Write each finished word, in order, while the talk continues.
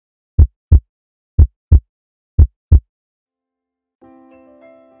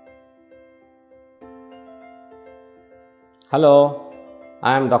Hello,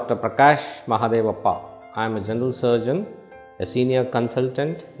 I am Dr. Prakash Mahadevappa. I am a general surgeon, a senior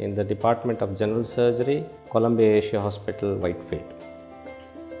consultant in the Department of General Surgery, Columbia Asia Hospital, Whitefield.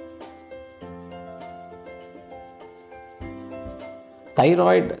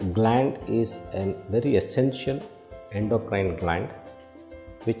 Thyroid gland is a very essential endocrine gland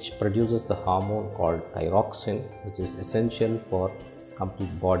which produces the hormone called thyroxine, which is essential for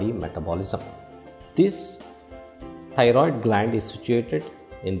complete body metabolism. This thyroid gland is situated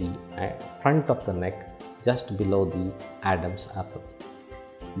in the front of the neck, just below the Adam's apple.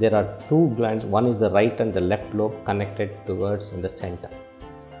 There are two glands, one is the right and the left lobe connected towards in the center.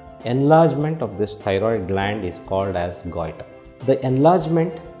 Enlargement of this thyroid gland is called as goitre. The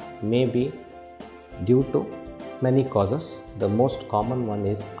enlargement may be due to many causes. The most common one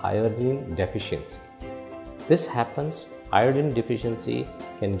is iodine deficiency. This happens, iodine deficiency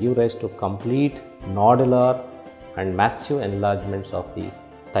can give rise to complete nodular and massive enlargements of the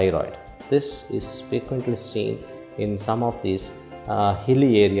thyroid. This is frequently seen in some of these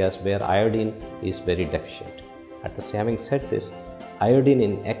hilly areas where iodine is very deficient. Having said this, iodine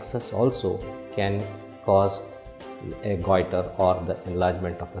in excess also can cause a goitre or the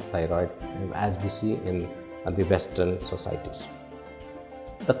enlargement of the thyroid, as we see in the Western societies.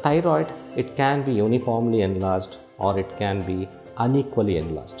 The thyroid, it can be uniformly enlarged or it can be unequally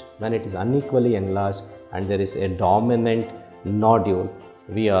enlarged. When it is unequally enlarged and there is a dominant nodule,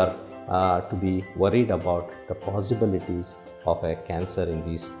 we are to be worried about the possibilities of a cancer in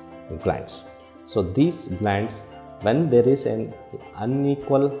these glands. So these glands, when there is an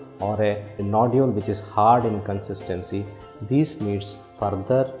unequal or a nodule which is hard in consistency, this needs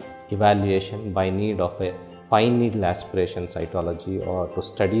further evaluation by need of a fine needle aspiration cytology or to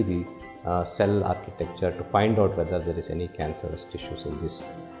study the cell architecture to find out whether there is any cancerous tissues in this.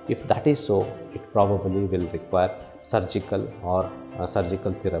 If that is so, it probably will require surgical or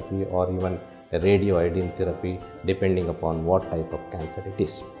surgical therapy or even a radioiodine therapy depending upon what type of cancer it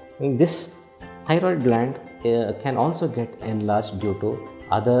is. This thyroid gland can also get enlarged due to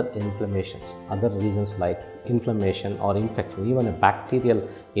other inflammations, other reasons like inflammation or infection. Even a bacterial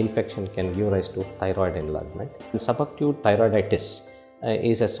infection can give rise to thyroid enlargement. And subacute thyroiditis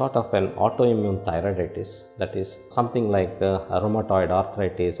is a sort of an autoimmune thyroiditis, that is something like a rheumatoid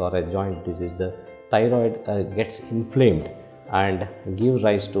arthritis or a joint disease. The thyroid gets inflamed and gives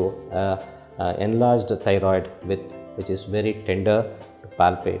rise to enlarged thyroid which is very tender to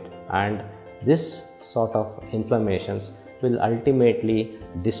palpate, and this sort of inflammations will ultimately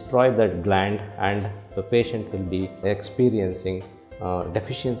destroy that gland and the patient will be experiencing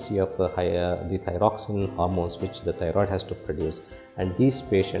deficiency of the thyroxine hormones which the thyroid has to produce, and these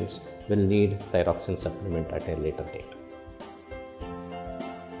patients will need thyroxine supplement at a later date.